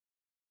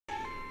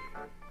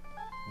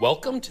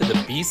Welcome to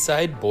the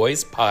B-Side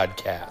Boys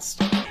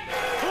podcast.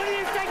 Who do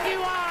you think you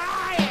are?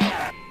 I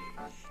am!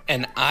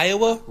 An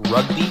Iowa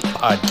rugby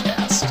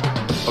podcast.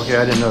 Okay,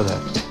 I didn't know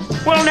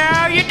that. Well,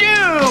 now you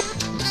do!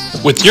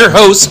 With your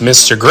host,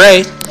 Mr.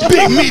 Gray.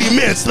 Big meaty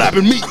man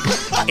slapping meat.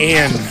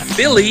 And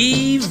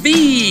Philly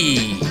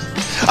V.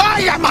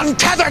 I am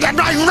untethered and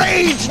my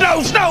rage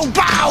knows no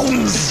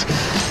bounds!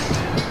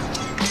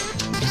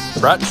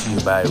 Brought to you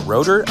by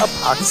Rotor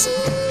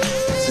Epoxy.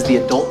 This is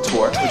the adult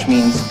tour, which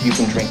means you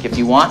can drink if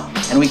you want,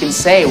 and we can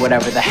say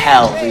whatever the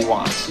hell we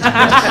want.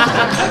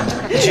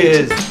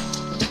 Cheers.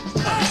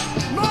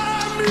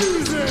 My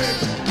music.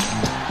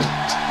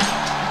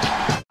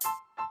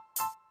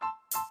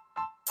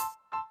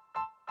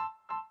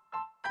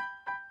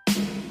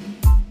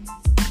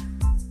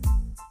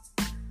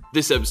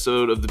 This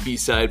episode of the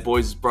B-Side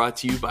Boys is brought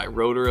to you by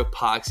Rotor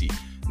Epoxy.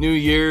 New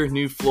year,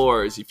 new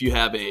floors. If you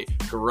have a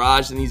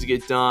garage that needs to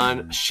get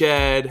done, a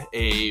shed,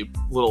 a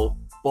little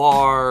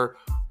bar,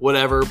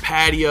 whatever,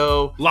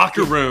 patio,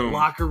 locker room,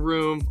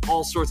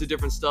 all sorts of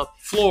different stuff.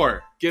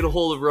 floor. Get a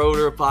hold of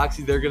Rotor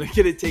Epoxy. They're going to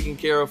get it taken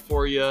care of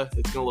for you.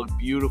 It's going to look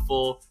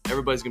beautiful.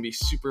 Everybody's going to be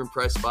super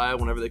impressed by it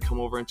whenever they come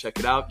over and check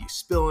it out. If you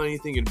spill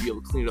anything, you're going to be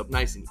able to clean it up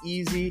nice and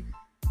easy.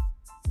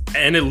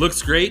 And it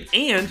looks great,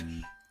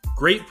 and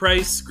great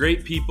price,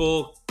 great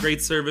people,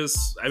 great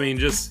service. I mean,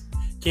 just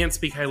can't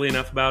speak highly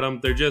enough about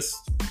them. They're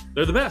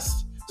the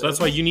best. So that's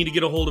why you need to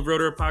get a hold of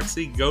Rotor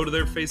Epoxy. Go to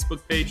their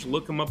Facebook page,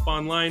 look them up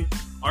online,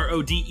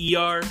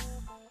 RODER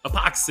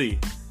Epoxy.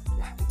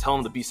 And tell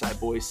them the B-Side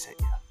Boys sent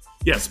you.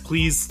 Yes,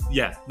 please.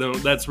 Yeah, no,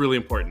 that's really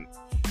important.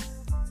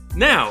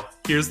 Now,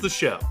 here's the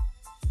show.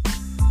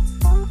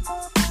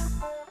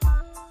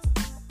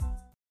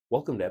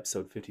 Welcome to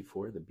episode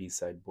 54 of the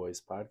B-Side Boys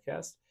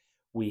podcast.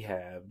 We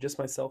have just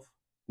myself,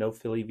 no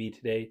Philly V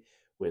today,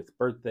 with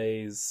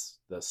birthdays,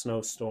 the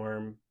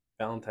snowstorm,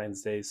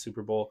 Valentine's Day,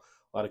 Super Bowl,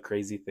 a lot of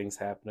crazy things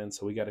happening.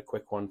 So we got a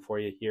quick one for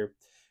you here.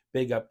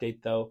 Big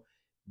update though,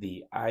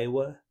 the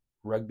Iowa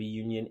Rugby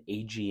Union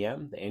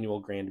AGM, the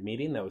annual grand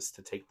meeting that was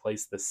to take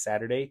place this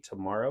Saturday,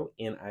 tomorrow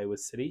in Iowa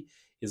City,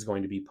 is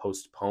going to be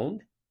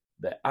postponed.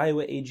 The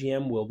Iowa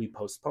AGM will be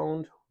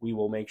postponed. We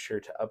will make sure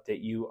to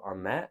update you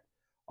on that.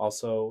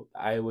 Also,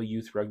 the Iowa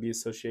Youth Rugby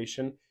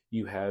Association,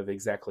 you have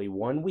exactly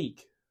 1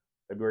 week,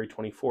 February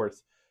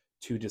 24th,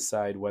 to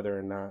decide whether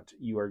or not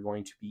you are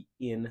going to be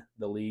in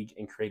the league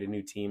and create a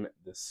new team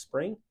this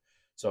spring.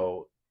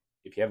 So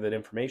if you have that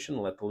information,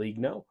 let the league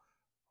know.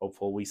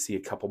 Hopefully we see a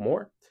couple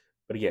more.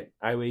 But again,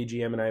 Iowa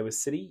AGM in Iowa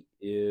City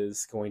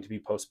is going to be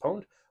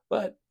postponed.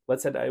 But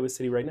let's head to Iowa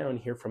City right now and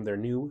hear from their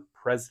new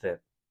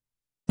president.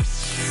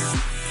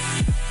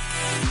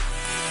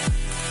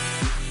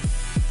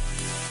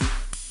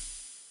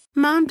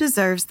 Mom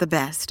deserves the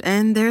best,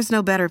 and there's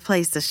no better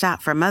place to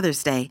shop for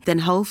Mother's Day than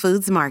Whole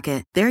Foods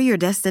Market. They're your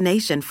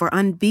destination for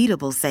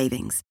unbeatable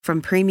savings,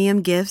 from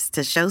premium gifts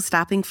to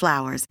show-stopping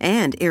flowers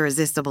and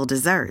irresistible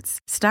desserts.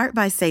 Start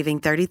by saving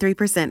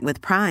 33%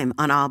 with Prime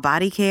on all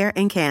body care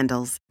and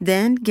candles.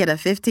 Then get a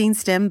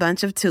 15-stem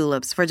bunch of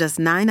tulips for just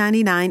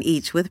 $9.99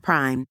 each with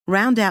Prime.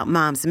 Round out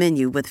Mom's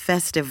menu with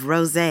festive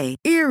rosé,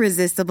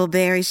 irresistible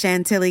berry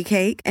chantilly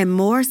cake, and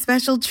more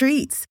special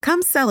treats.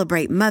 Come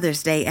celebrate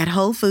Mother's Day at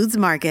Whole Foods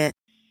Market.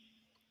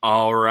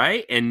 All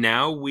right, and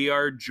now we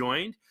are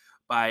joined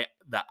by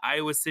the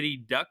Iowa City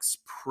Ducks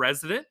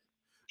president,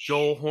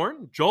 Joel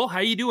Horne. Joel, how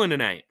you doing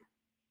tonight?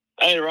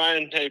 Hey,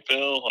 Ryan. Hey,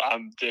 Phil.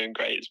 I'm doing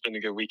great. It's been a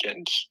good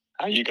weekend.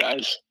 How are you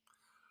guys?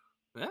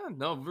 Yeah,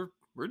 no,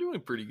 we're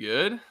doing pretty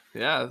good.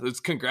 Yeah,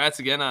 it's congrats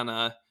again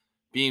on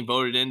being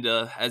voted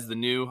into as the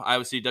new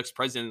Iowa City Ducks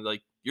president.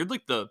 Like, you're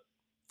like the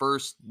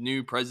first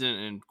new president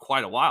in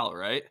quite a while,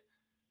 right?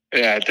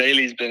 Yeah,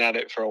 Daly's been at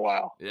it for a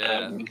while.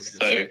 Yeah.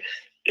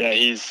 Yeah,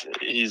 he's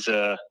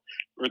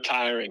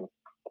retiring.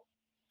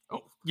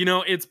 Oh, you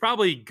know, it's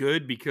probably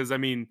good because, I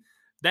mean,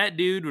 that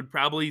dude would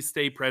probably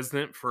stay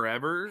president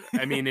forever.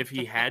 I mean, if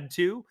he had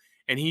to,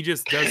 and he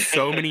just does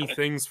so many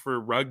things for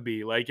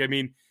rugby. Like, I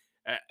mean,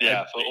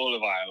 for all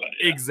of Iowa.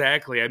 Yeah.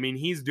 Exactly. I mean,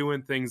 he's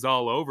doing things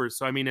all over.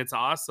 So, I mean, it's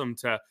awesome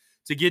to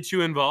get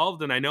you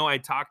involved. And I know I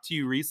talked to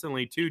you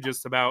recently too,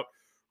 just about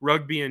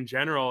rugby in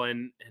general.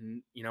 And,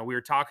 you know, we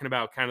were talking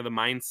about kind of the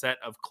mindset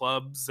of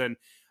clubs, and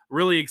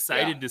really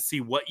excited to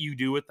see what you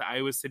do with the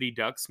Iowa City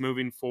Ducks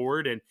moving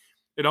forward. And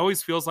it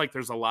always feels like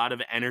there's a lot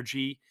of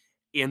energy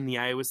in the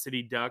Iowa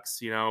City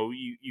Ducks. You know,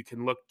 you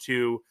can look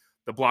to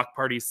the Block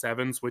Party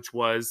Sevens, which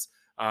was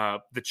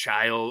the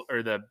child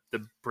or the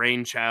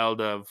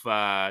brainchild of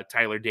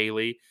Tyler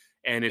Daly.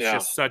 And it's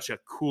just such a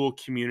cool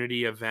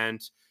community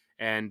event.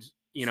 And,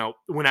 you know,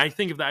 when I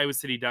think of the Iowa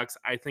City Ducks,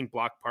 I think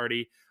Block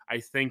Party. I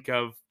think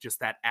of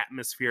just that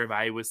atmosphere of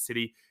Iowa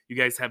City. You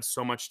guys have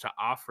so much to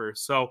offer.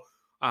 So,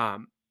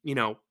 you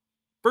know,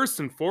 first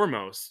and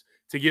foremost,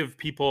 to give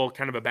people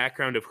kind of a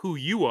background of who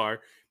you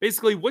are,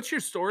 basically, what's your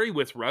story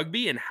with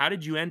rugby and how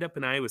did you end up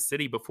in Iowa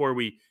City before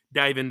we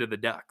dive into the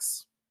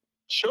Ducks?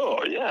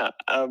 Sure, yeah.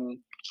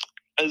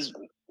 As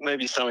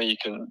maybe some of you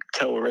can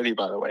tell already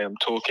by the way I'm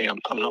talking,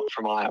 I'm not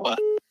from Iowa.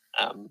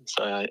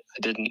 So I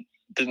didn't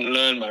didn't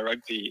learn my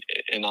rugby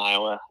in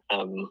Iowa.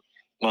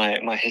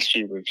 My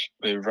history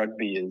with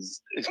rugby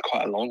is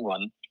quite a long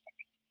one.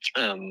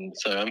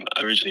 So I'm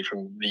originally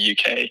from the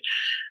UK,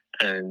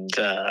 and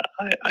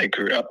I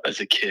grew up as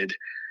a kid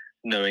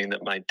knowing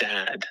that my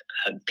dad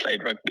had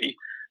played rugby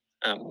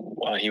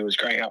while he was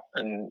growing up,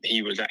 and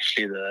he was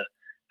actually the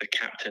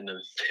captain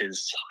of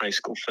his high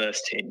school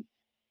first team,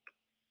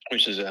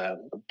 which is a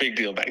big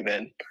deal back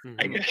then,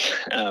 I guess.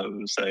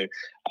 So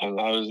I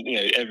was,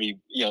 every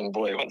young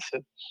boy wants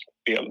to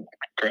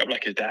grow up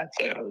like his dad.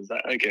 So I was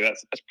like, okay,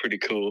 that's pretty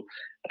cool.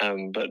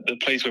 But the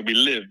place where we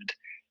lived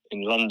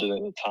in London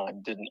at the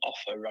time didn't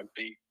offer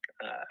rugby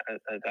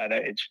at that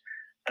age.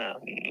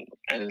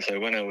 And so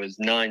when I was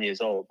 9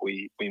 years old,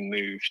 we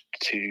moved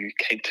to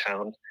Cape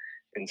Town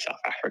in South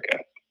Africa.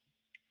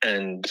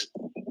 And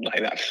like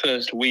that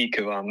first week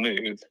of our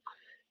move,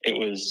 it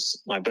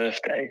was my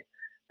birthday,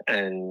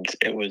 and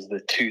it was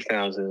the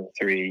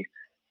 2003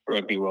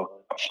 Rugby World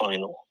Cup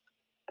final.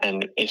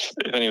 And if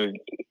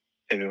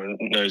anyone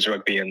knows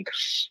rugby and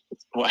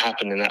what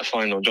happened in that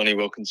final, Johnny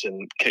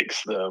Wilkinson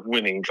kicks the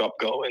winning drop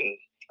goal in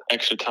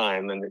extra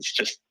time, and it's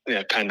just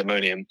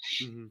pandemonium.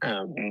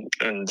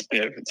 And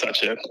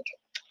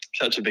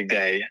such a big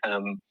day.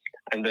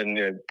 And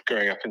then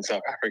growing up in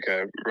South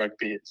Africa,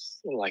 rugby is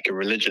like a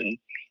religion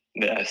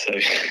there. So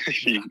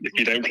if you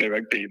don't play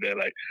rugby, they're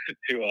like,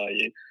 who are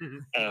you?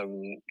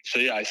 So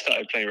yeah, I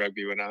started playing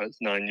rugby when I was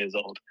 9 years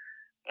old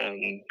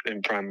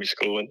in primary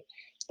school, and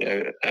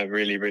I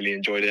really, really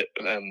enjoyed it.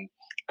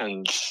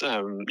 And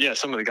some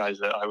of the guys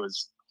that I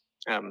was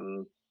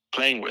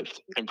playing with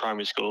in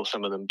primary school,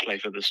 some of them play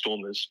for the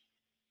Stormers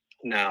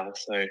now.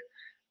 So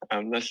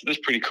that's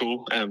pretty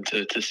cool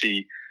to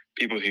see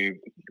people who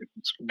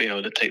be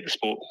able to take the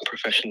sport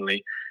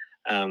professionally.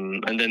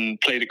 And then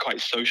played it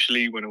quite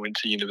socially when I went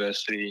to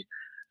university.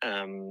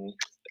 I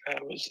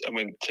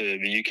went to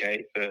the UK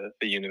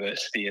for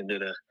university and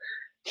did a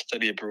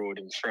study abroad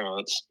in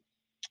France,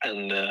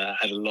 and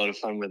had a lot of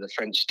fun with the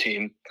French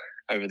team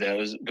over there. It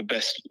was the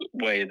best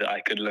way that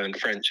I could learn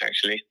French,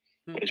 actually,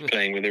 was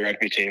playing with the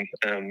rugby team.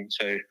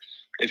 So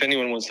if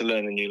anyone wants to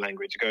learn a new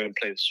language, go and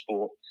play the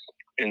sport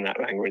in that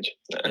language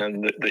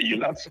that you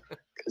love,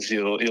 because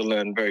you'll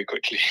learn very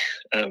quickly.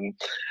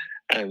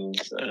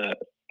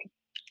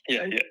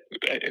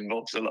 It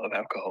involves a lot of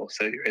alcohol,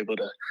 so you're able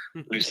to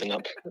loosen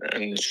up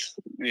and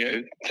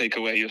take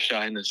away your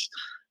shyness,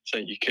 so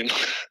you can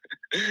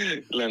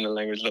learn the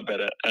language a lot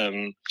better.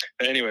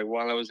 But anyway,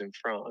 while I was in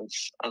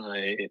France,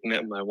 I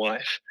met my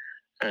wife,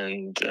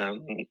 and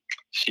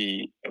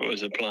she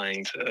was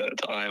applying to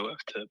Iowa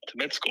to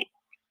med school.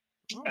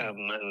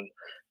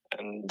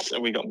 And so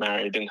we got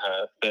married in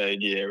her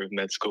third year of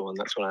med school, and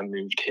that's when I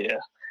moved here.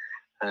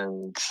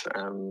 And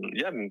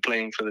I've been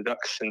playing for the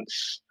Ducks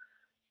since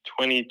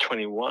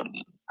 2021,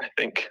 I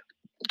think,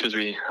 because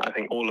I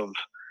think all of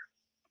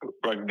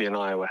rugby in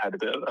Iowa had a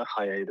bit of a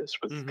hiatus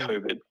with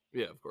COVID.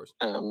 Yeah, of course.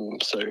 As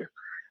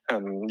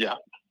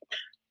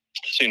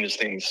soon as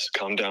things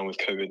calmed down with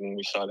COVID and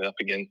we started up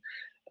again.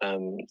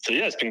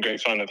 It's been great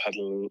fun. I've had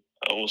an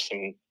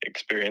awesome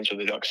experience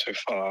with the Ducks so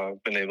far.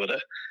 I've been able to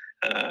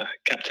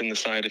captain the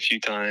side a few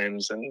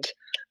times, and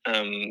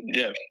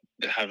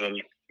have a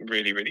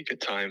really, really good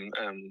time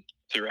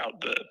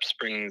throughout the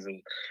springs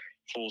and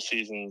fall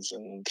seasons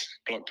and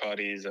block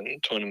parties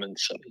and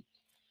tournaments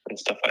and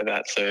stuff like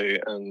that. So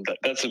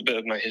that's a bit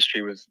of my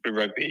history with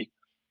rugby.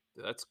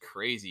 That's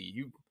crazy.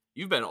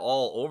 You've been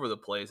all over the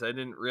place. I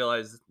didn't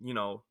realize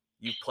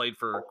you've played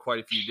for quite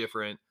a few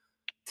different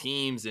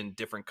teams in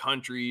different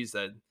countries,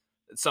 that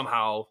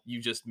somehow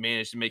you just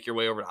managed to make your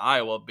way over to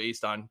Iowa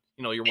based on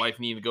your wife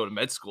needing to go to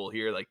med school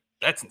here. Like,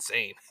 that's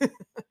insane.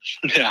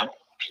 Yeah.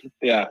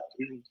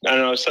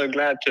 And I was so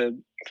glad to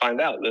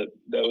find out that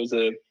there was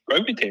a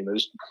rugby team. I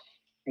was,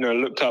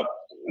 looked up,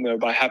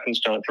 by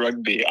happenstance,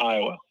 rugby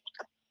Iowa,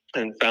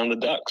 and found the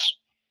Ducks.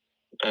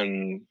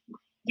 And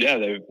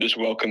they just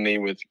welcomed me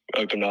with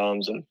open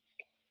arms, and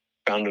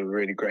found a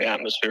really great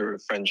atmosphere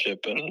of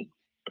friendship and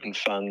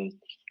fun,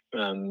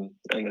 and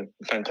a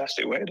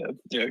fantastic way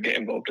to get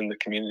involved in the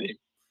community.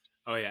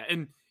 Oh yeah,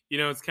 and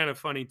it's kind of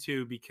funny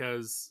too,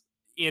 because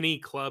any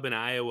club in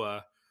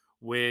Iowa,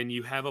 when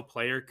you have a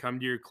player come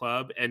to your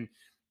club, and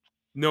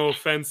no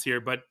offense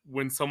here, but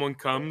when someone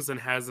comes and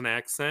has an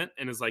accent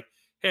and is like,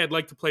 hey, I'd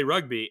like to play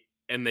rugby,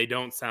 and they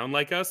don't sound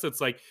like us,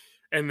 it's like,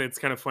 and it's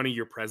kind of funny,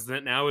 you're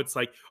president now, it's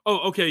like, oh,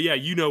 okay, yeah,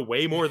 you know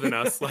way more than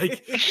us.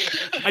 Like,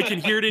 I can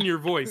hear it in your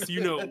voice.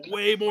 You know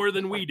way more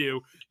than we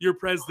do. You're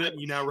president,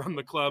 you now run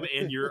the club,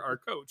 and you're our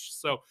coach.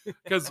 So,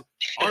 because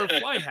our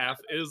fly half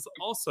is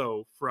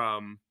also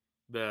from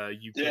the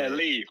UK. Yeah,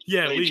 Lee.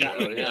 Yeah, Lee.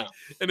 Channel, yeah.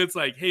 And it's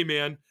like, hey,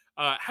 man,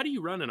 how do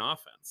you run an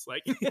offense?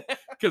 Like,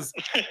 because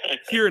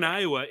here in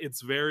Iowa,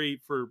 it's very,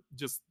 for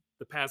just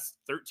the past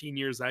 13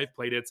 years I've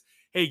played, it's,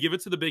 hey, give it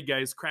to the big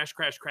guys, crash,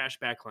 crash, crash,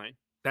 backline.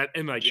 That,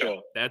 and like,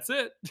 sure. That's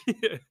it.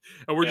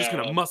 And we're just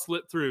gonna muscle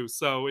it through.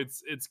 So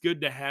it's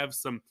good to have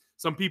some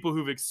people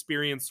who've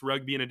experienced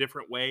rugby in a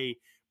different way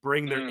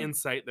bring their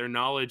insight, their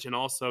knowledge, and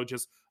also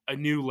just a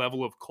new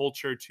level of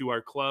culture to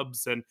our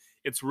clubs. And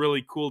it's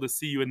really cool to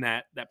see you in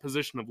that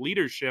position of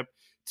leadership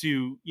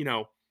to, you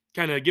know,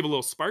 kind of give a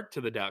little spark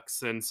to the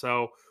Ducks. And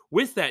so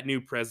with that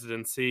new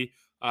presidency,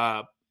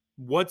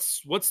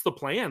 what's the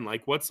plan?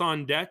 Like, what's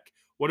on deck?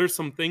 What are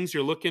some things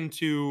you're looking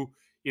to,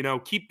 you know,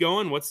 keep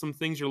going? What's some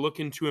things you're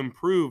looking to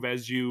improve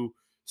as you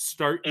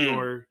start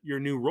your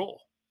new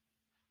role?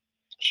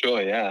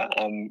 Sure, yeah.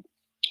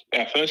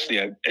 Firstly,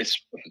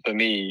 it's for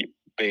me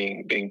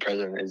being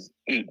president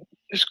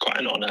is quite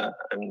an honor,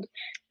 and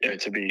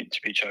to be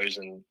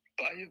chosen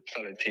by your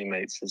fellow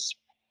teammates is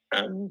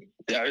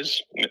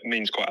it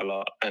means quite a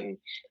lot, and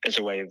it's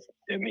a way of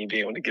me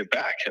being able to give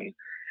back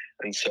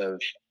and serve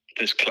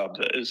this club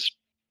that has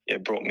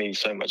brought me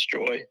so much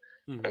joy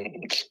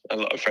and a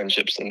lot of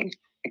friendships and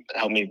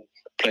helped me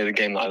play the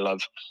game that I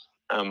love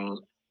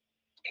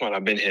while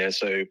I've been here.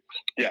 So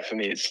yeah, for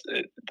me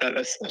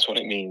that's what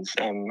it means.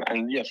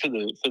 And yeah, for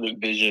the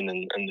vision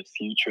and the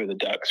future of the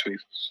Ducks,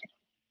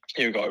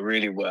 we've got a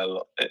really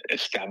well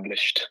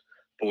established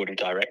board of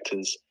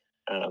directors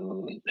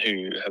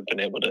who have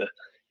been able to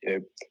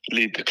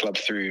lead the club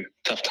through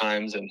tough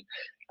times and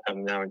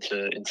now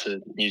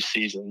into new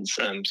seasons.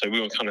 So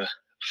we will kind of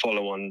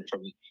follow on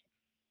from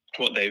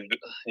what they've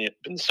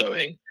been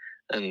sowing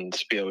and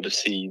be able to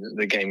see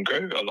the game grow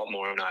a lot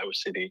more in Iowa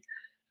City.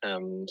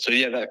 So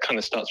yeah, that kind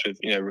of starts with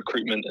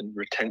recruitment and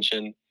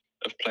retention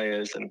of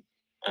players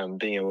and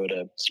being able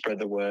to spread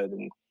the word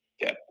and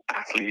get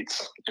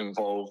athletes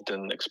involved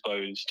and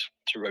exposed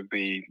to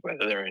rugby,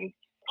 whether they're in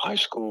high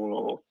school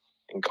or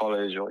in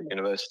college or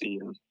university,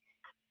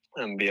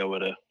 and be able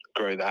to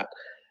grow that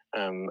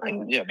and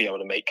be able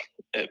to make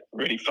it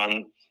really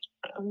fun.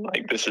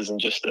 Like, this isn't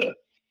just a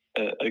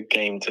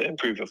game to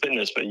improve your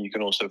fitness, but you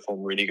can also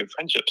form really good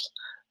friendships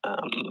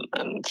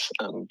and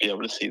be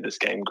able to see this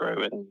game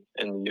grow in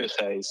the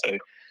USA. So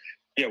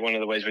yeah, one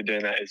of the ways we're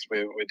doing that is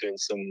we're doing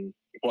some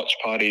watch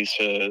parties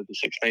for the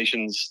Six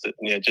Nations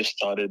that just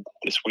started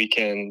this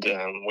weekend,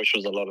 which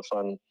was a lot of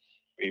fun.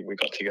 We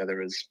got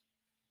together as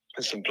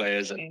some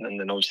players, and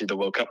then obviously the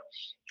World Cup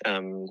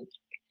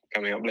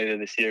coming up later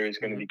this year is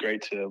going to be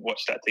great to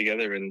watch that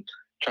together and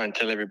try and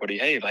tell everybody,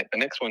 hey, like, the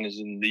next one is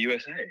in the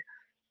USA.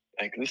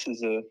 Like, this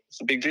is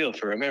it's a big deal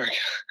for America.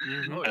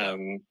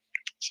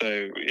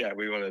 So yeah,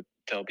 we want to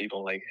tell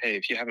people, like, hey,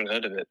 if you haven't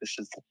heard of it, this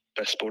is the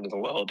best sport in the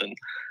world, and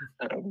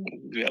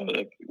be able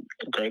to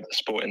grow the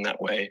sport in that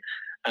way.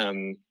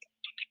 I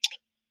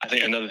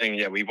think another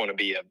thing, we want to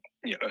be a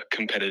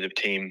competitive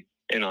team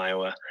in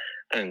Iowa,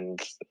 and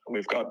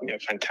we've got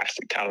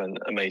fantastic talent,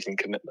 amazing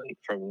commitment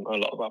from a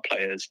lot of our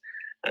players,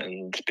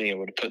 and being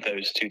able to put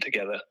those two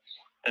together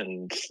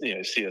and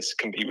see us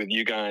compete with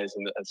you guys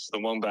and as the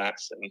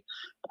Wombats and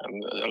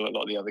a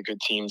lot of the other good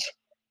teams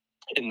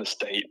in the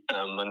state,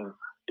 and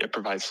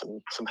provide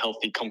some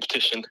healthy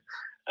competition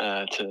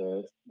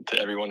to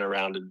everyone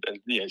around, and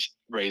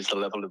raise the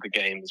level of the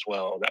game as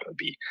well. That would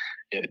be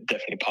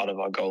definitely part of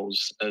our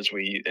goals as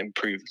we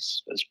improve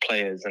as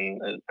players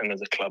and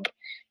as a club.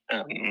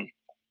 So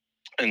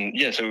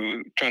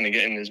we're trying to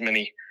get in as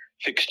many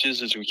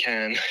fixtures as we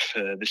can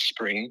for this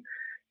spring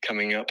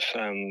coming up.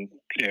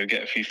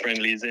 Get a few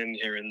friendlies in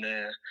here and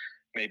there.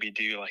 Maybe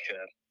do like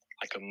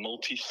a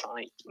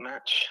multi-site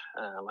match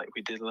like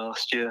we did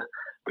last year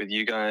with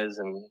you guys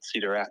and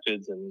Cedar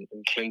Rapids and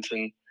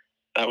Clinton.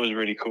 That was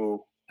really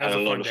cool. Had a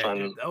lot of fun.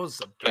 Dude. That was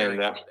a very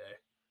fun day.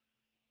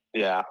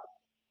 Yeah.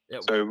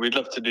 So we'd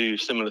love to do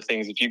similar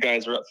things. If you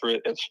guys are up for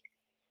it, if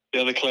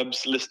the other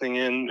clubs listening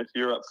in, if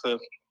you're up for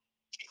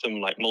some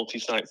like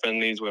multi-site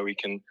friendlies where we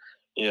can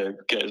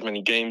get as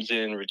many games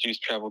in, reduce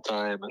travel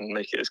time, and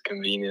make it as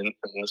convenient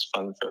and as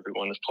fun for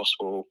everyone as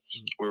possible,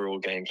 we're all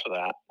game for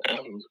that.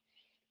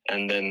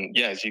 And then,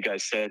 as you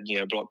guys said,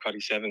 Block Party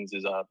Sevens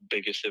is our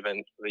biggest event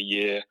of the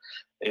year.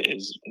 It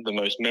is the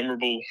most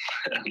memorable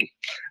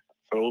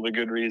for all the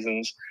good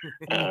reasons.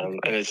 And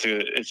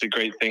it's a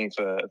great thing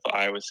for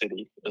Iowa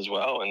City as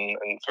well,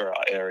 and for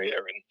our area,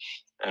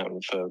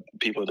 and for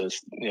people to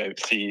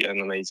see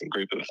an amazing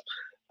group of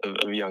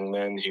young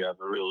men who have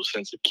a real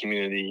sense of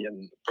community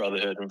and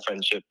brotherhood and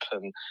friendship,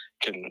 and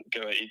can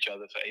go at each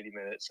other for 80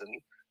 minutes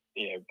and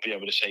be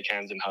able to shake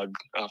hands and hug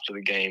after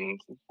the game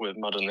with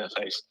mud on their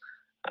face.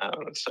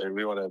 So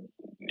we want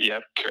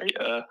to create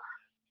a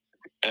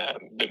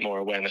bit more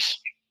awareness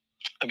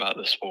about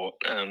the sport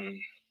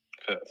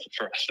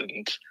for us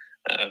and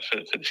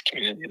for this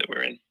community that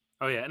we're in.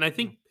 Oh yeah, and I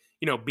think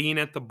being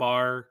at the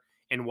bar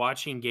and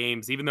watching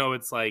games, even though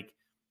it's like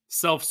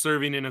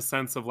self-serving in a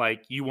sense of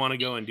like you want to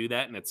go and do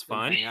that and it's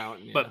fun,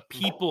 but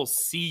people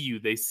see you,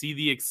 they see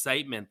the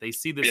excitement, they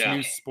see this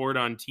new sport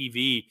on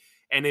TV,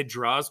 and it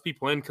draws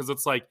people in because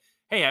it's like,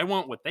 hey, I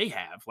want what they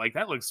have. Like,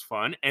 that looks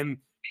fun. And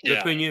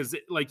the thing is,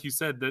 like you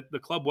said, that the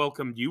club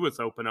welcomed you with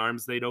open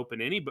arms. They'd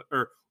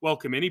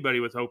welcome anybody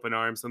with open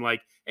arms, and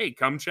like, hey,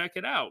 come check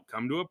it out,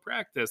 come to a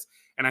practice.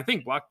 And I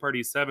think Block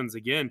Party Sevens,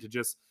 again, to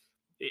just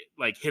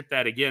like hit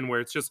that again, where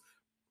it's just,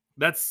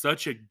 that's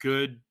such a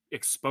good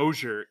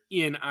exposure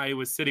in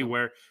Iowa City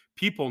where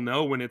people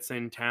know when it's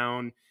in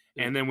town.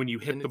 And then when you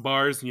hit the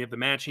bars and you have the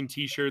matching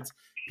t-shirts,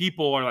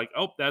 people are like,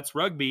 oh, that's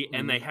rugby.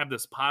 And they have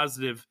this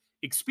positive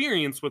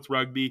experience with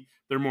rugby.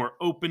 They're more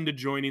open to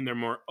joining. They're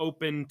more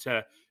open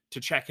to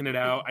checking it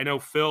out. I know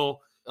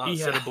Phil, he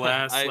had a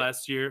blast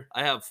last year.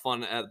 I have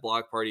fun at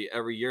block party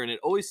every year, and it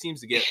always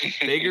seems to get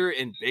bigger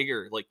and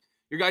bigger. Like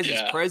your guys'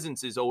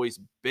 presence is always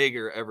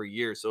bigger every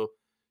year. So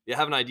you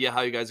have an idea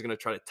how you guys are going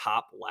to try to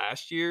top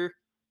last year?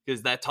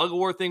 Because that tug of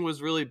war thing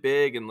was really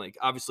big, and like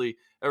obviously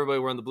everybody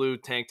wearing the blue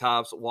tank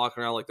tops,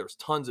 walking around like there's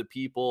tons of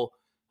people.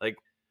 Like,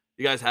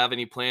 you guys have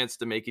any plans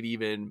to make it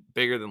even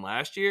bigger than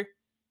last year?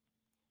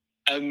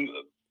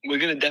 We're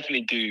going to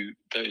definitely do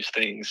those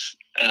things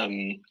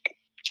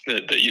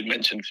that you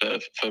mentioned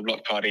for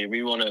block party.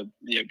 We want to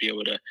be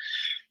able to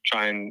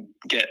try and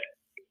get,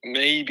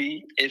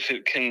 maybe if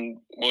it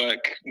can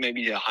work,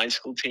 maybe a high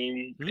school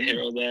team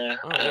here or there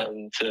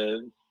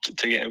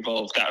to get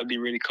involved. That would be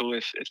really cool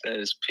if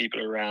there's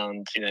people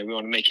around. We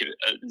want to make it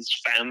as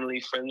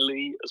family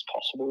friendly as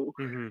possible.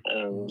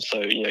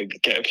 So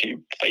get a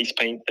few face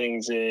paint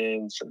things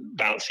in, some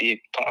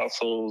bouncy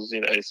parcels,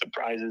 some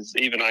prizes,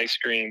 even ice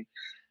cream.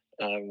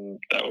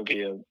 That would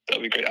be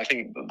great. I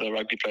think the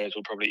rugby players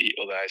will probably eat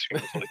all the ice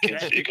cream before the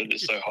kids do, because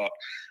it's so hot.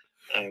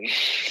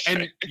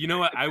 And you know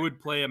what? I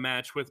would play a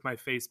match with my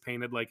face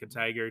painted like a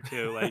tiger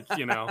too,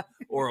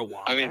 or a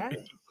wombat. I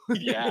mean,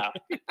 yeah,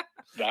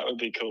 that would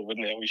be cool,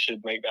 wouldn't it? We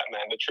should make that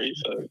mandatory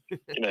for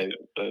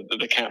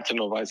the captain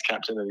or vice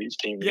captain of each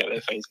team to get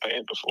their face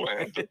painted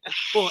beforehand.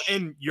 Well,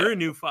 and you're a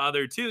new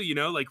father too.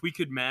 We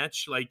could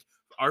match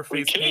our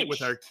face paint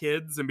with our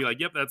kids and be like,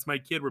 yep, that's my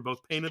kid. We're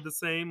both painted the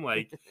same.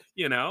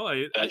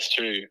 That's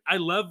true. I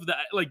love that.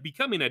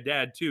 Becoming a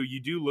dad too, you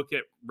do look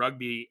at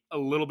rugby a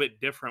little bit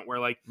different, where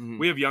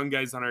we have young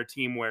guys on our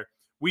team where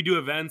we do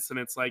events and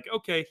it's like,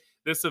 okay,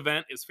 this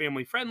event is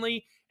family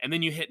friendly. And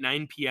then you hit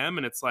 9 p.m.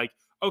 and it's like,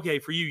 okay,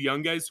 for you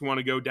young guys who want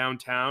to go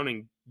downtown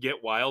and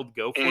get wild,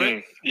 go for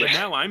it. Yeah. But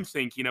now I'm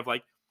thinking of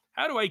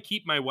how do I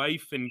keep my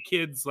wife and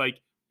kids?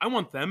 I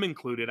want them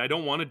included. I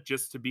don't want it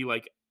just to be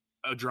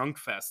a drunk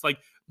fest.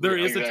 There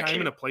is a time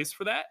and a place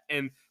for that,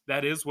 and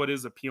that is what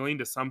is appealing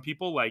to some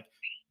people.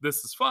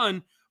 This is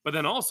fun, but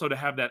then also to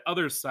have that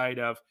other side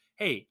of,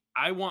 hey,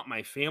 I want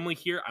my family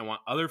here. I want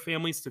other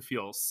families to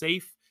feel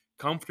safe,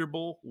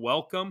 comfortable,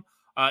 welcome.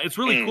 It's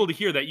really cool to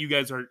hear that you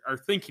guys are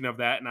thinking of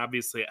that, and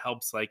obviously it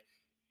helps.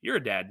 You're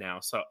a dad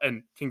now, so,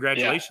 and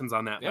congratulations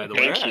on that, by the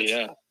way. Thank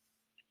you.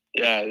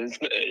 Yeah.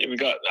 We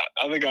got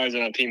other guys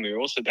on our team who are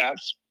also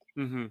dads.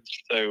 So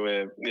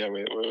we're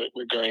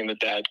growing the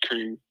dad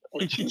crew,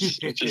 which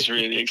is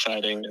really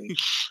exciting, and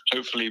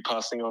hopefully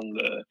passing on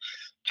the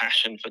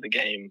passion for the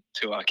game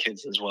to our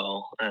kids as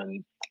well.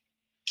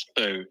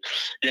 So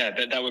yeah,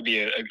 that would be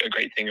a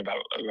great thing about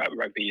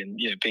rugby, and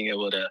being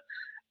able to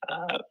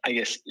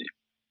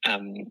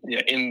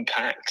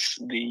impacts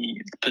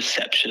the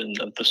perception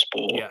of the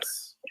sport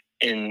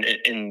in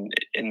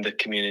the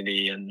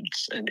community and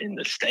in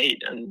the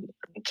state, and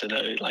to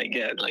know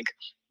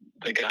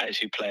the guys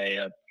who play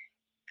are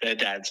their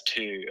dads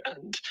too,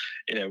 and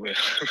we're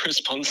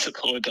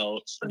responsible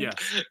adults, and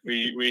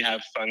we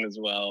have fun as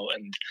well,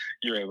 and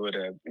you're able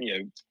to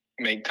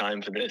make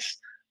time for this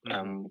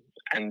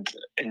and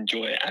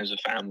enjoy it as a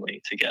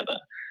family together,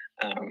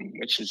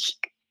 which is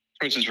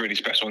really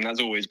special. And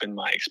that's always been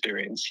my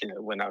experience.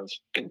 When I've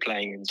been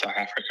playing in South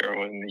Africa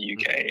or in the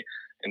UK,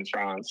 in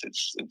France,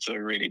 it's a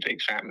really big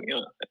family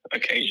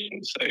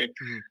occasion. So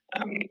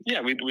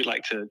we'd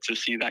like to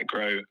see that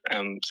grow.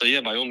 So yeah,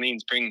 by all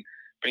means, bring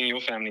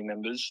your family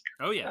members.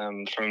 Oh yeah.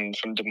 From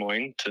Des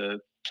Moines to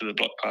the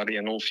block party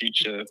and all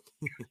future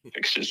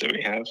fixtures that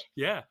we have.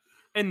 Yeah.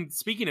 And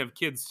speaking of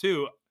kids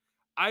too,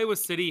 Iowa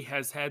City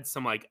has had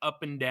some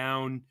up and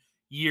down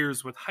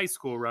years with high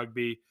school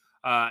rugby.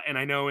 And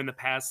I know in the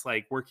past,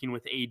 working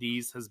with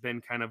ADs has been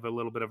kind of a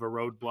little bit of a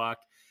roadblock.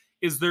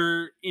 Is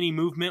there any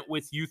movement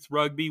with youth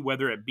rugby,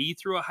 whether it be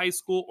through a high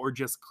school or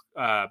just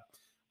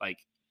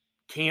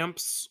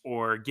camps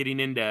or getting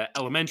into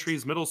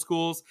elementaries, middle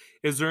schools?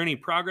 Is there any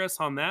progress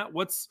on that?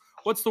 What's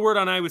the word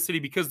on Iowa City?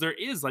 Because there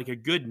is a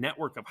good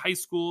network of high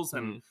schools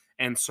and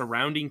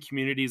surrounding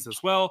communities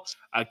as well.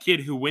 A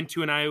kid who went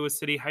to an Iowa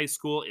City high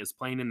school is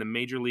playing in the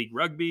Major League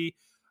Rugby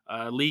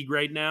league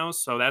right now.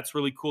 So that's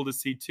really cool to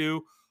see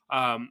too.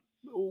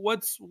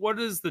 What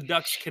is the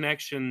Ducks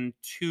connection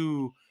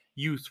to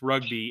youth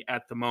rugby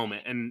at the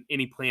moment, and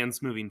any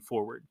plans moving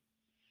forward?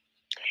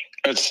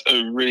 That's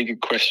a really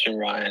good question,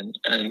 Ryan.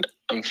 And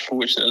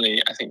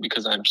unfortunately, I think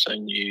because I'm so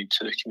new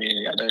to the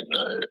community, I don't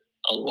know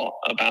a lot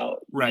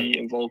about the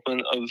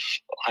involvement of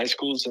high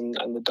schools and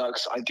the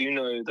Ducks. I do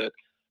know that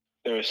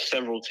there are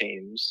several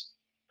teams.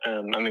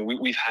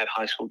 We've had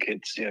high school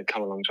kids,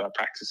 come along to our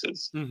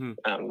practices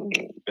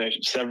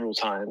several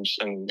times,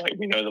 and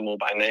we know them all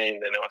by name.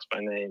 They know us by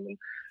name,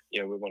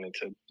 and we're wanting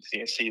to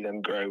see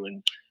them grow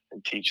and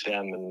teach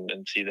them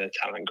and see their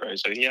talent grow.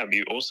 So yeah, it'd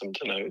be awesome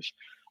to know if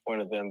one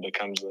of them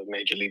becomes a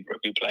Major League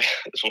Rugby player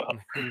as well.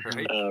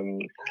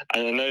 And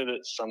I know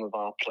that some of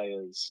our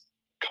players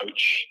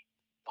coach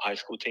high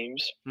school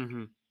teams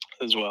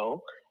as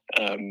well.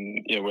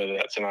 Whether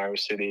that's in Iowa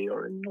City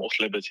or in North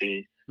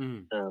Liberty.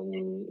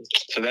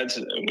 So that's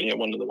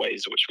one of the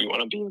ways in which we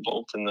want to be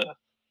involved in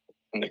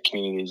the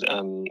communities.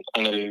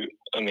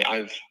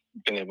 I've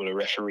been able to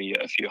referee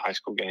a few high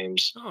school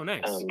games. Oh,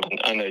 nice.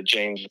 And I know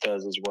James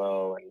does as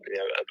well, and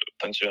a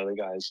bunch of other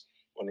guys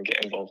want to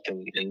get involved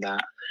in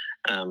that.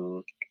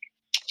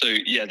 So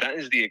yeah, that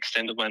is the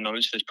extent of my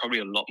knowledge. There's probably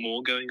a lot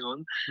more going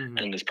on,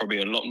 and there's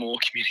probably a lot more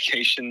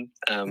communication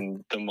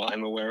than what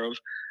I'm aware of.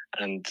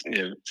 And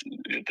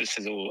this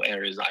is all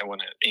areas I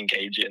want to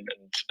engage in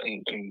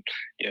and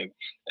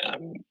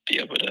be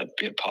able to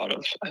be a part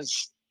of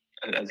as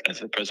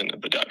the president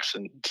of the Ducks,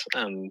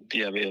 and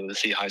be able to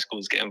see high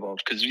schools get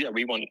involved, because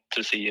we want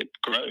to see it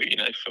grow,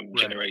 from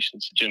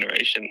generation to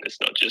generation. It's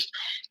not just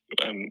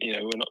we're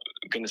not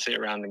going to sit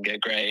around and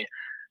get grey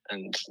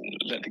and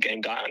let the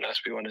game die on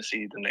us. We want to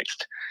see the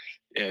next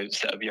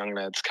set of young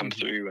lads come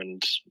through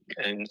and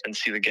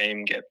see the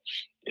game get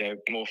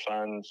more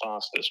fun,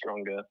 faster,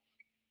 stronger.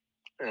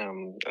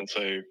 And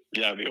so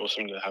it'd be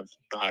awesome to have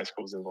the high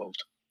schools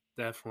involved.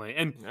 Definitely.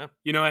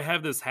 And I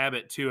have this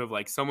habit too of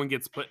like someone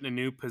gets put in a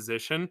new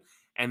position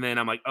and then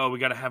I'm like, oh, we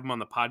got to have them on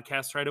the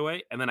podcast right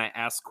away. And then I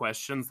ask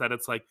questions that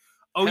it's like,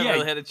 oh, I haven't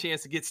really had a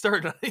chance to get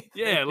started.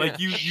 Like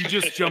you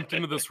just jumped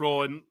into this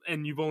role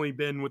and you've only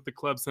been with the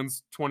club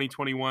since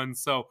 2021.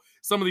 So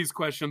some of these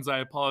questions, I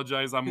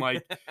apologize. I'm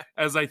like,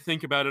 as I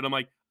think about it, I'm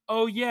like,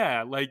 oh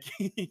yeah, like,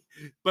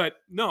 but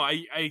no,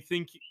 I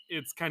think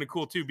it's kind of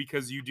cool too,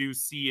 because you do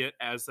see it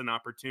as an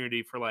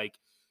opportunity for like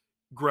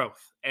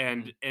growth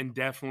and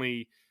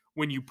definitely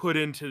when you put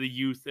into the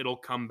youth, it'll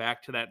come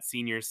back to that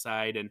senior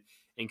side, and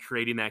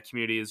creating that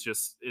community is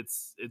just,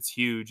 it's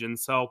huge. And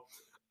so,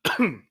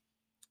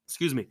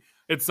 excuse me,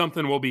 it's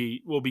something we'll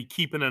be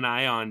keeping an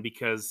eye on,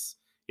 because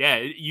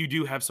you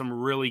do have some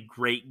really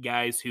great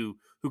guys who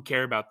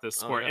care about this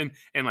sport.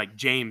 And like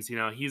James,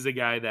 he's a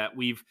guy that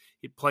we've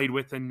played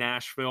with in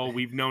Nashville.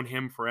 We've known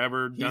him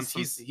forever.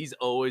 He's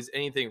always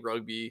anything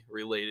rugby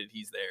related.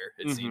 He's there.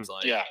 It seems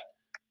like. Yeah.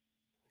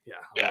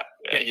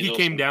 He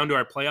came down to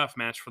our playoff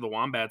match for the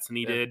Wombats, and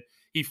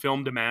he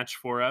filmed a match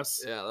for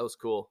us. Yeah, that was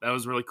cool. That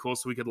was really cool.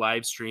 So we could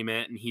live stream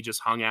it, and he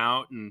just hung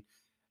out. And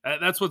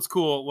that's what's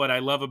cool. What I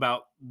love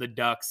about the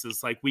Ducks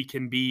is like we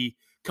can be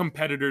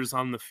competitors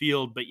on the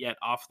field, but yet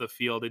off the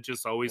field, it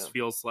just always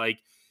feels like,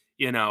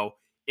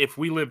 if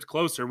we lived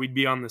closer, we'd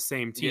be on the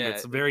same team.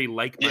 It's very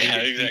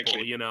like-minded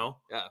people,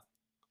 Yeah.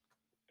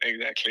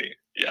 Exactly.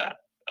 Yeah.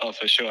 Oh,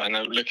 for sure. And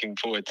I'm looking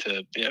forward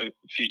to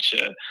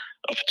future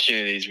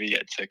opportunities we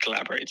get to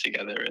collaborate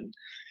together and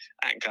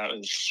act out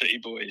as city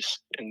boys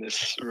in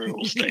this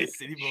rural state.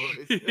 City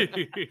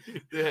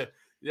boys.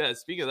 Yeah.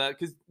 Speaking of that,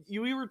 because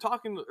we were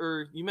talking,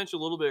 or you mentioned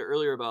a little bit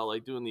earlier about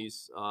like doing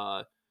these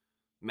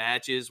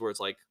matches where it's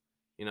like,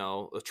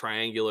 a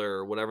triangular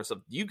or whatever stuff.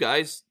 Do you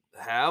guys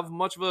have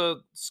much of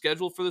a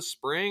schedule for the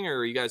spring, or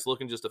are you guys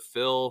looking just to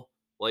fill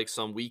like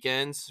some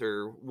weekends,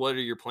 or what are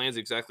your plans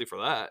exactly for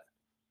that?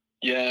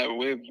 Yeah,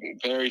 we're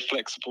very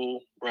flexible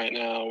right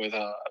now with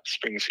our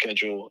spring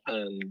schedule,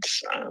 and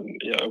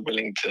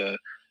willing to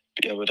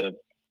be able to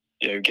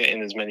get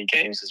in as many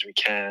games as we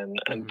can,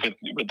 and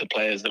with the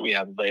players that we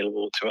have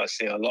available to us.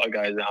 A lot of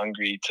guys are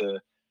hungry to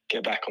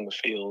get back on the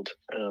field.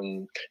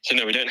 So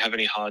no, we don't have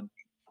any hard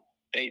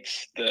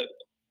dates that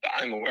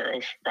I'm aware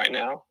of right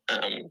now.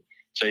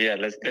 So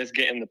let's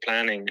get in the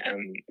planning,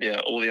 and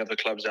all the other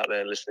clubs out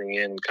there listening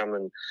in, come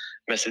and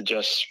message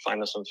us,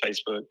 find us on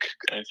Facebook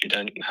if you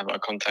don't have our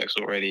contacts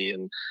already,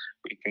 and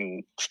we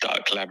can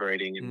start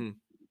collaborating and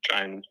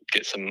try and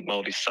get some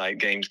multi-site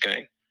games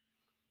going.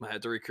 I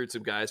had to recruit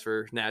some guys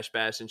for Nash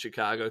Bash in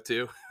Chicago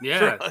too.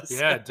 Yeah,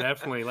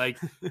 definitely. Like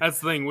that's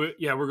the thing. We're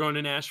going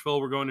to Nashville.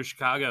 We're going to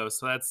Chicago.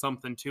 So that's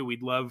something too.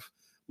 We'd love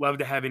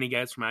to have any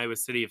guys from Iowa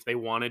City if they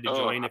wanted to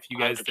join. If you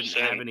guys 100%. Didn't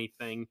have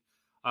anything,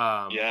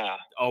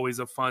 always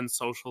a fun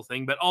social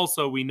thing. But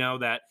also we know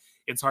that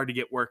it's hard to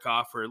get work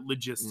off or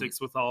logistics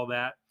with all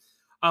that.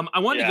 I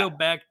wanted to go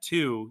back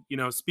to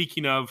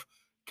speaking of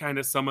kind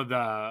of some of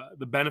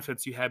the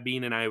benefits you have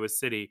being in Iowa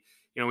City.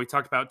 We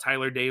talked about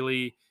Tyler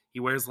Daly. He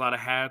wears a lot of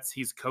hats.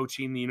 He's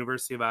coaching the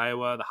University of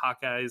Iowa, the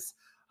Hawkeyes,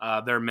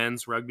 their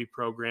men's rugby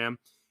program.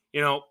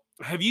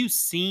 Have you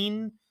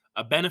seen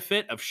a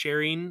benefit of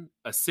sharing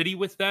a city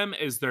with them?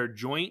 Is there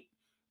joint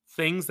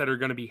things that are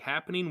going to be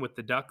happening with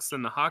the Ducks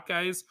and the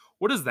Hawkeyes?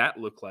 What does that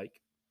look like?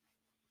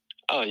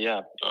 Oh,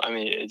 yeah. I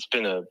mean, it's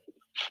been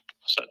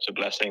such a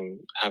blessing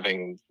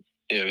having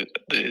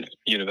the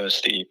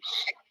university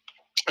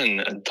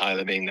and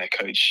Tyler being their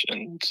coach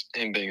and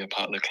him being a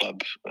part of the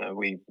club.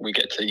 We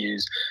get to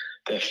use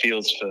their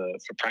fields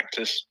for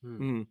practice,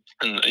 and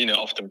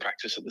often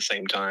practice at the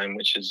same time,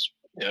 which is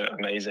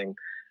amazing.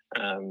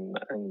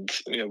 And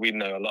we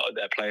know a lot of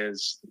their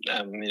players.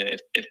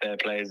 If their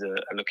players are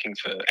looking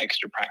for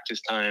extra practice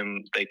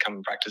time, they come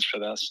and practice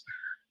with us.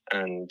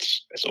 And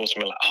it's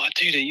awesome. We're like, oh,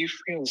 dude, are you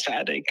free on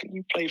Saturday? Can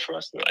you play for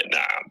us? And they're like,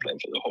 nah, I'm playing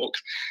for the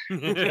Hawks.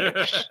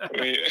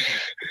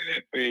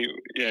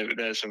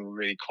 There's some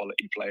really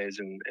quality players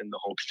in the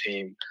Hawks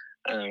team,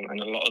 and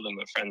a lot of them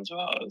are friends of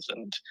ours.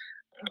 And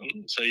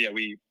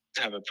we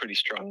have a pretty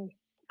strong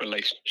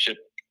relationship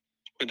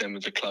with them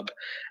as a club,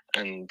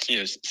 and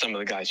some of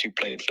the guys who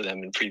played for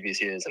them in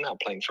previous years are now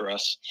playing for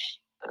us.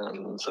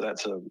 So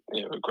that's a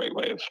great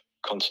way of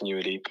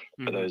continuity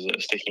for those that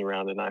are sticking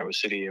around in Iowa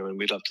City, and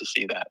we'd love to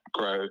see that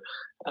grow.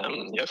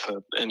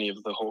 For any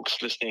of the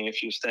Hawks listening,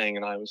 if you're staying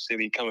in Iowa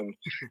City, come and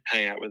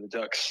hang out with the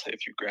Ducks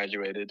if you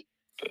graduated.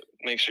 But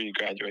make sure you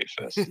graduate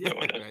first. You don't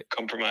want to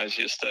compromise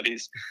your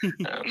studies. We'd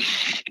love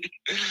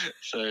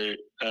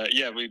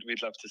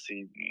to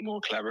see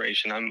more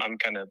collaboration. I'm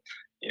kind of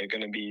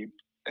going to be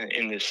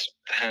in this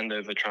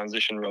handover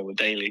transition role with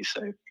Daly,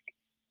 so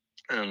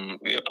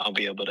I'll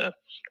be able to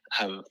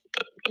have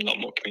a lot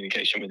more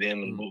communication with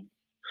him, and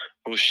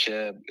we'll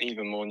share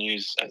even more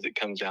news as it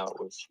comes out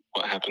with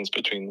what happens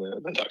between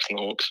the Ducks and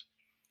the Hawks.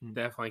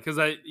 Definitely,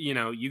 because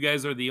you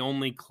guys are the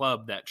only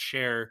club that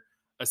share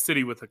a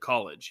city with a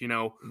college.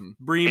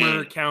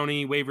 Bremer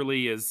County,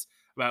 Waverly is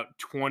about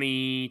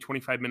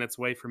 20-25 minutes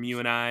away from you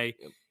and I,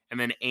 and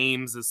then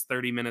Ames is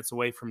 30 minutes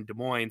away from Des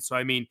Moines. So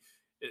I mean,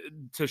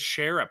 to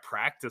share a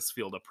practice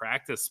field, a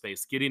practice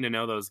space, getting to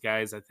know those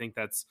guys, I think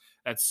that's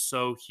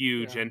so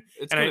huge. And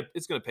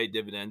it's gonna pay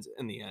dividends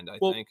in the end, I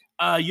think.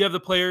 You have the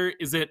player,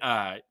 is it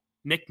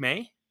Nick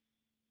May?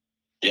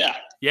 Yeah,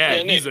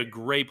 he's a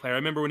great player. I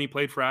remember when he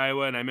played for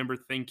Iowa, and I remember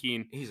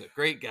thinking, he's a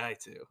great guy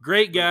too.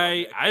 Great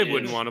guy. I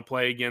wouldn't want to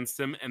play against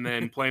him. And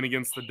then playing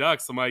against the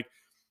Ducks, I'm like,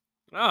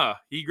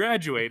 he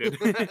graduated.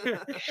 We're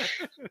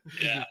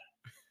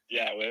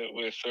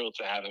thrilled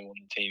to have him on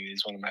the team.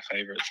 He's one of my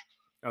favorites.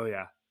 Oh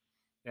yeah.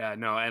 Yeah,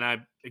 no, and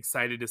I'm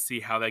excited to see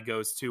how that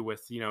goes too,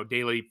 with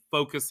Daly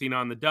focusing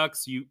on the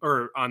Ducks,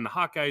 on the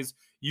Hawkeyes,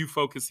 you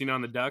focusing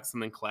on the Ducks,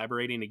 and then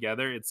collaborating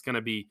together. It's going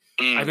to be,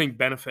 I think,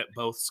 benefit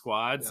both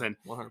squads, and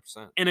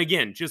 100%. And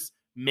again, just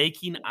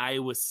making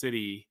Iowa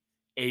City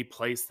a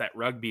place that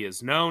rugby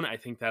is known. I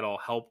think that'll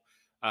help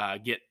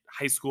get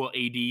high school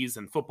ADs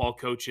and football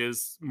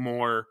coaches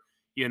more,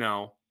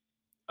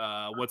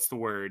 what's the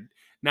word?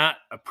 Not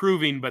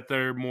approving, but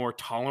they're more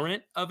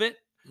tolerant of it.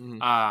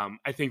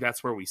 I think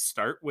that's where we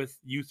start with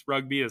youth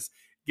rugby, is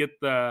get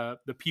the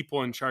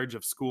people in charge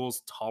of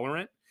schools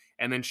tolerant,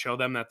 and then show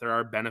them that there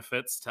are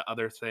benefits to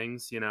other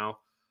things,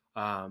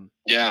 But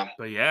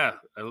yeah,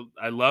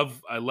 I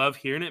love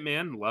hearing it,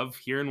 man. Love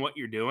hearing what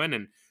you're doing,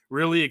 and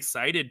really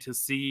excited to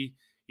see,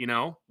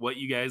 what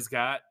you guys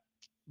got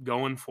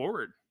going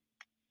forward.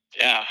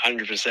 Yeah,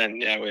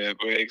 100%. Yeah, we're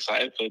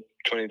excited for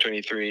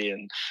 2023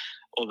 and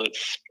all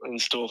that's in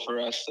store for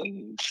us,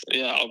 and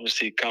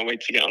obviously can't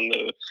wait to get on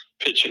the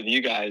pitch with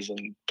you guys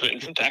and put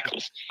in some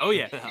tackles. Oh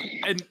yeah.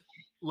 And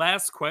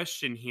last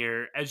question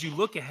here, as you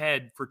look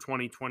ahead for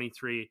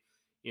 2023,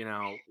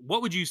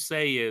 what would you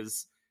say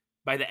is,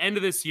 by the end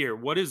of this year,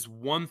 what is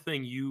one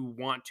thing you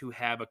want to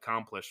have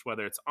accomplished,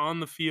 whether it's on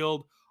the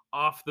field,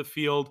 off the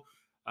field,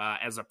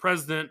 as a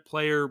president,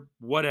 player,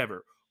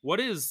 whatever?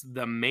 What is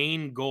the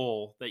main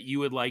goal that you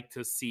would like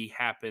to see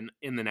happen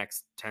in the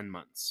next 10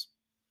 months?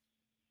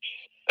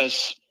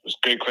 That's a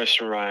great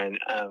question, Ryan.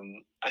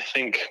 I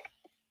think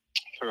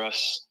for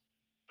us,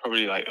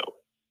 probably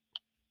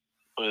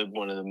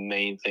one of the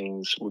main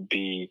things would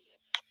be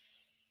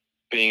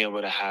being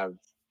able to have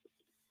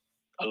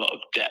a lot of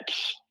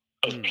depth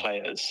of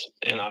players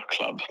in our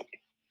club.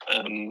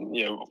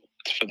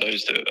 For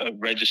those that are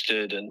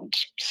registered and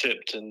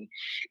sipped and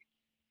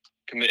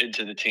committed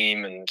to the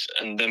team,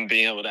 and then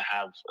being able to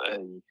have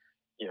a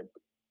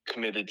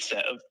committed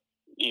set of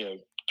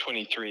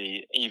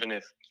 23, even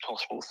if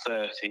possible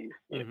 30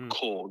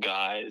 core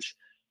guys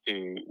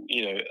who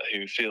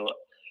feel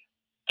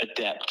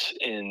adept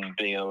in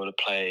being able to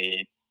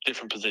play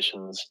different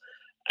positions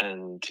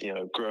and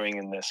growing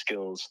in their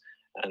skills,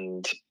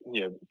 and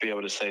be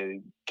able to say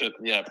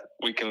that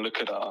we can look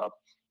at our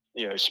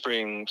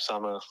spring,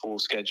 summer, fall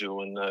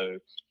schedule and know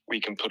we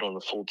can put on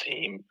a full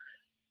team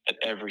at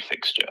every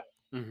fixture.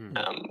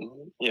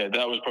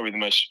 That was probably the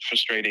most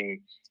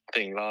frustrating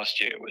thing last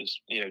year,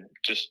 was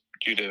just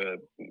due to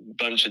a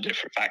bunch of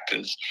different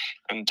factors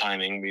and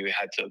timing, we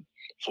had to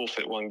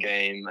forfeit one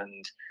game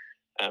and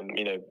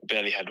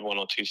barely had one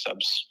or two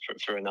subs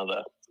for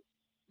another.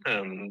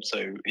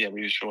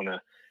 We just want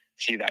to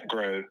see that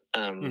grow.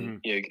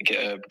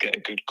 Get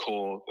a good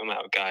core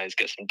amount of guys,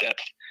 get some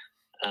depth,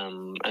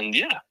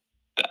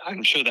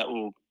 I'm sure that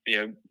will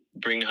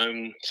bring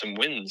home some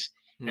wins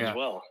as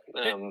well.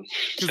 Because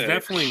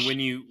definitely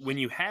when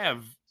you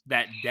have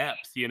that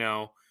depth,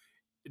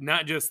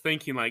 not just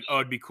thinking like, oh,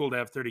 it'd be cool to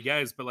have 30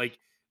 guys, but like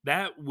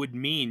that would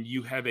mean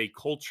you have a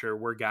culture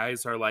where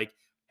guys are like,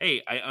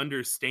 hey, I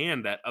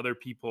understand that other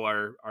people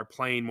are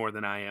playing more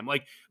than I am.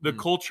 Like the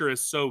culture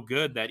is so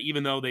good that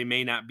even though they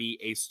may not be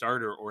a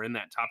starter or in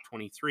that top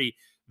 23,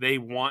 they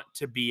want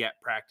to be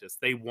at practice.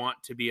 They want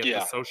to be at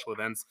the social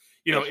events.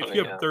 If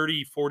you have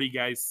 30, 40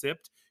 guys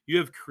sipped, you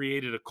have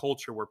created a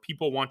culture where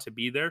people want to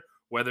be there,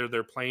 whether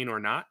they're playing or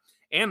not.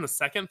 And the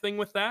second thing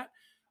with that,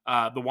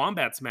 the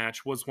Wombats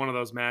match was one of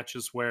those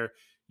matches where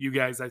you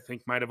guys, I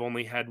think, might have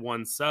only had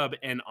one sub.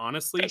 And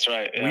honestly, that's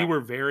right, we were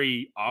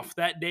very off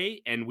that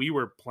day, and we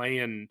were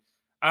playing,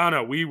 I don't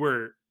know, we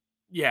were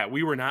yeah,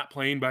 we were not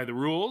playing by the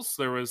rules.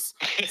 There was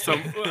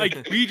some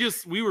like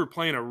we were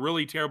playing a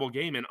really terrible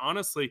game. And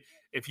honestly,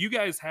 if you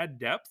guys had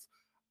depth,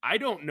 I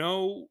don't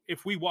know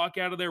if we walk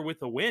out of there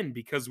with a win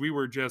because we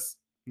were just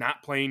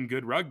not playing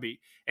good rugby.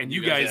 And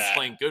you guys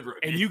playing good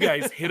rugby. And you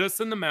guys hit us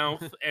in the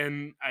mouth.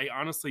 And I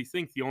honestly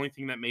think the only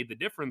thing that made the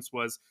difference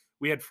was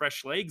we had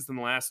fresh legs in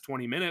the last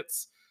 20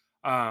 minutes.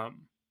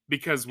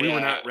 Because we were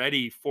not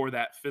ready for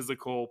that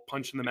physical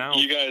punch in the mouth.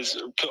 You guys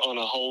put on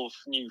a whole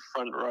new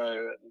front row.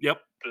 And yep.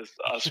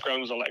 Our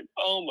scrums are like,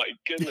 oh my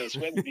goodness,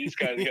 where did these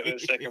guys get their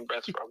second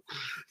breath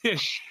from?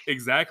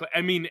 Exactly.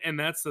 I mean, and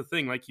that's the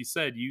thing. Like you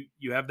said,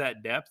 you have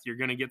that depth. You're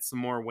going to get some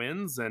more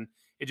wins, and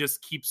it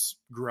just keeps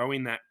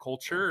growing that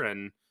culture,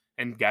 and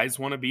guys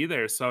want to be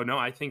there. So no,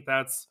 I think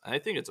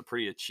it's a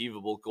pretty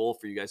achievable goal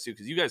for you guys too,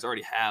 because you guys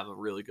already have a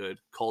really good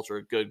culture,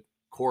 a good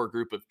core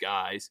group of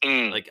guys.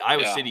 Like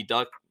Iowa City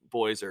Duck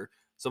boys are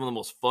some of the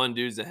most fun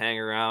dudes to hang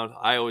around.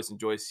 I always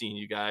enjoy seeing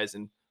you guys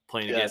and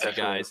playing against you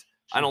guys.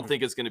 I don't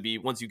think it's going to be,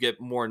 once you get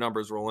more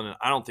numbers rolling in,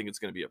 I don't think it's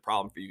going to be a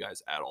problem for you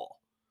guys at all.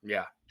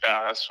 Yeah,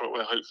 that's what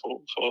we're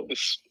hopeful for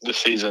this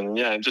season.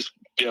 Yeah, just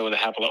be able to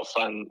have a lot of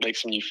fun, make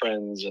some new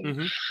friends,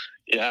 and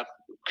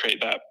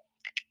create that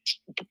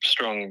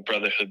strong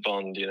brotherhood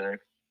bond.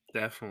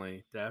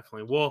 Definitely.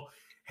 Well,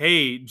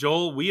 hey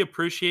Joel, we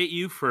appreciate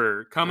you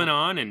for coming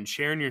on and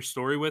sharing your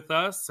story with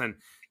us and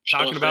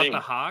talking about the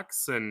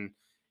Hawks. And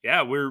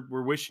yeah,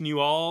 we're wishing you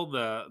all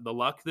the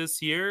luck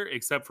this year,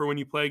 except for when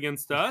you play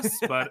against us.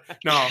 But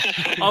no,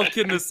 all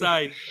kidding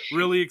aside,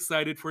 really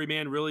excited for you,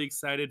 man. Really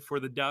excited for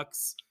the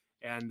Ducks.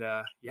 And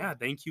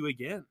thank you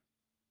again.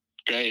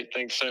 Great.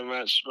 Thanks so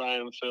much,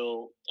 Ryan,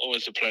 Phil.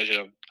 Always a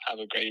pleasure. Have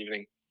a great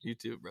evening. You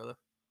too, brother.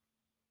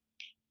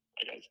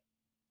 Bye, guys.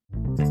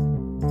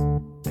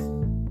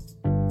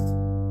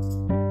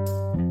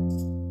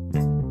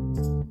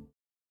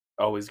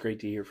 Always great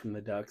to hear from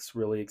the Ducks.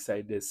 Really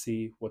excited to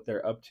see what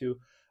they're up to.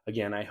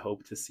 Again, I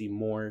hope to see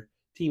more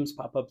teams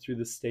pop up through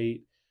the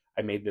state.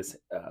 I made this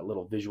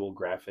little visual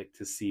graphic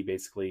to see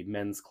basically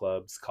men's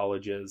clubs,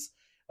 colleges,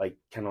 like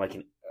kind of like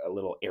a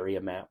little area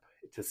map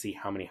to see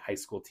how many high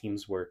school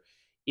teams were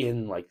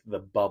in like the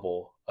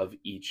bubble of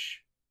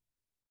each,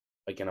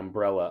 like an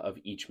umbrella of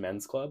each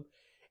men's club.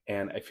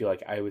 And I feel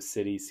like Iowa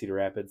City, Cedar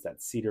Rapids,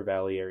 that Cedar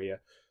Valley area,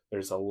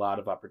 there's a lot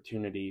of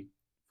opportunity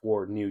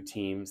for new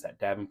teams, that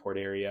Davenport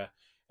area.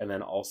 And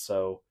then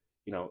also,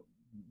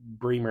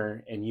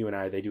 Bremer and you and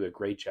I, they do a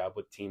great job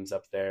with teams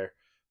up there,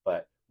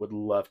 but would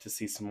love to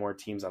see some more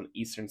teams on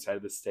the eastern side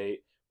of the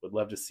state. Would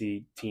love to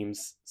see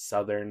teams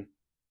southern,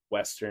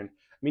 western,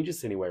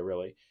 just anywhere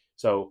really.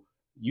 So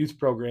youth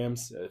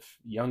programs, if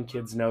young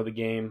kids know the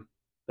game,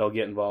 they'll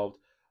get involved.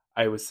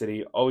 Iowa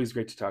City, always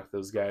great to talk to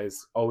those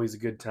guys. Always a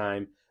good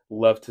time.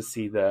 Love to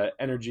see the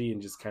energy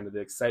and just kind of the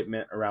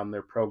excitement around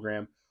their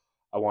program.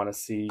 I want to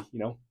see,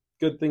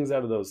 good things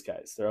out of those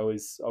guys. They're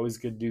always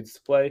good dudes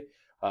to play.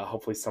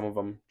 Hopefully some of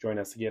them join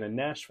us again in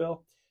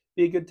Nashville.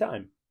 Be a good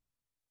time.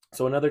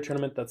 So another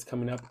tournament that's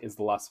coming up is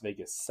the Las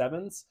Vegas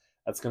Sevens.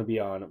 That's going to be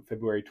on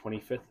February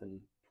 25th and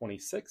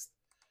 26th.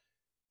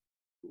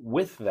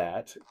 With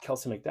that,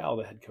 Kelsie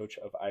McDowell, the head coach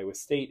of Iowa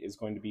State, is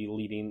going to be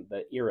leading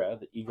the EIRA,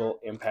 the Eagle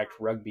Impact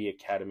Rugby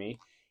Academy,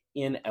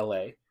 in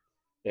LA.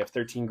 They have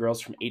 13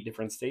 girls from 8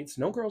 different states.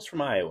 No girls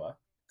from Iowa.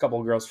 A couple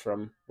of girls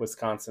from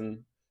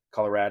Wisconsin,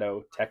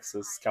 Colorado,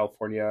 Texas,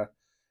 California,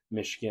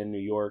 Michigan, New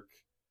York,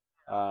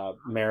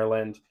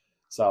 Maryland.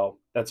 So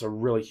that's a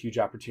really huge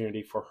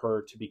opportunity for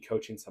her to be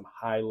coaching some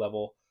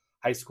high-level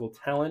high school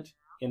talent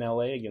in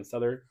LA against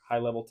other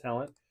high-level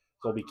talent.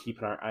 So we'll be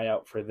keeping our eye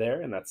out for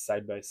there, and that's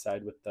side by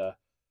side with the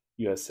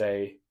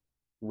USA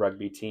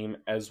rugby team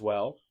as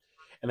well.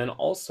 And then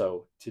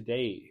also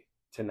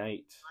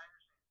tonight,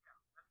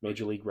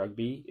 Major League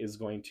Rugby is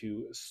going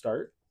to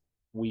start.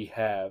 We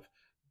have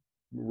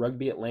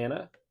Rugby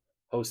Atlanta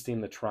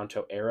hosting the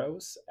Toronto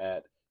Arrows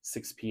at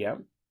 6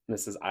 p.m.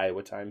 This is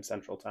Iowa time,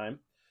 Central Time.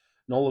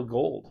 NOLA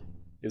Gold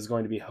is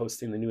going to be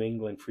hosting the New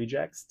England Free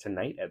Jacks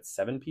tonight at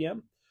 7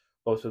 p.m.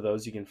 Both of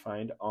those you can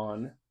find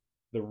on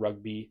the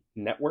Rugby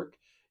Network.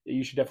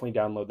 You should definitely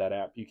download that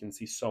app. You can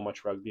see so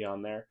much rugby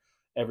on there.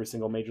 Every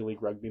single Major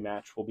League Rugby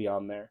match will be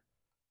on there.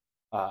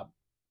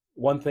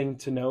 One thing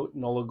to note,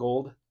 NOLA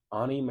Gold,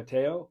 Ani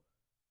Mateo,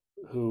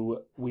 who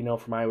we know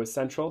from Iowa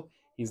Central,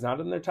 he's not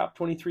in their top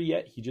 23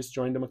 yet. He just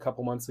joined them a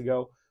couple months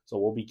ago, so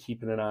we'll be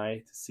keeping an eye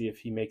to see if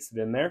he makes it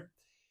in there.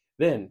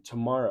 Then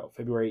tomorrow,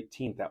 February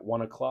 18th at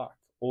 1 o'clock,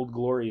 Old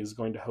Glory is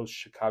going to host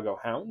Chicago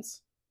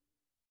Hounds.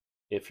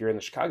 If you're in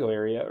the Chicago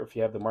area, or if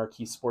you have the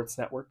Marquee Sports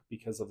Network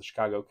because of the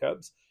Chicago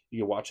Cubs, you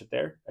can watch it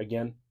there.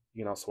 Again,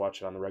 you can also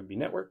watch it on the Rugby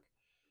Network.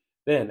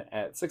 Then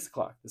at 6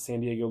 o'clock, the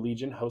San Diego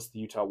Legion hosts the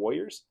Utah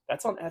Warriors.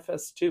 That's on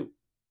FS2.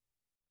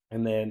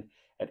 And then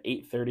at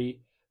 8:30,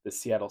 the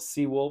Seattle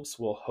Seawolves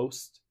will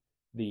host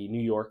the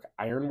New York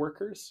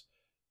Ironworkers.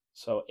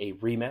 So a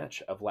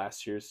rematch of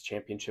last year's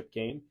championship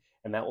game,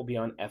 and that will be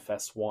on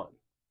FS1.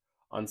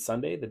 On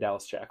Sunday, the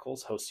Dallas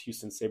Jackals host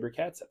Houston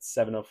Sabercats at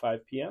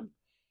 7:05 p.m.,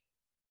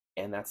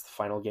 and that's the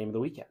final game of the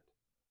weekend.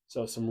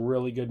 So some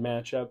really good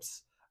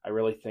matchups. I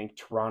really think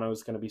Toronto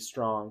is going to be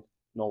strong.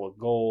 Nola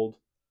Gold.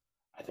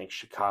 I think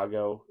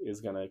Chicago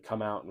is going to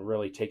come out and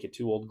really take it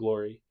to Old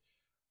Glory.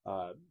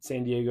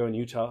 San Diego and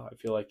Utah, I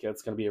feel like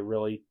it's going to be a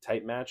really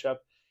tight matchup.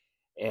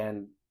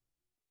 And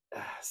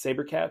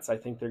Sabercats, I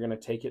think they're going to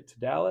take it to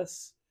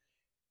Dallas.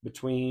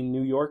 Between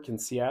New York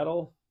and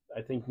Seattle,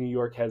 I think New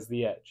York has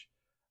the edge.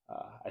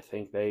 I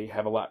think they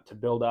have a lot to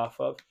build off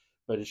of,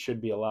 but it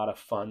should be a lot of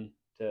fun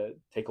to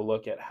take a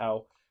look at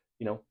how,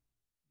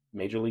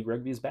 Major League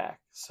Rugby is back.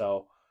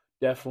 So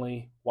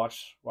definitely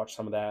watch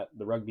some of that.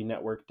 The Rugby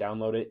Network,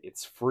 download it.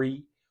 It's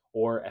free,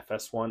 or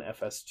FS1,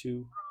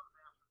 FS2.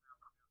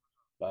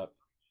 But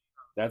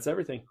that's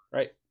everything,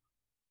 right?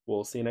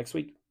 We'll see you next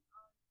week.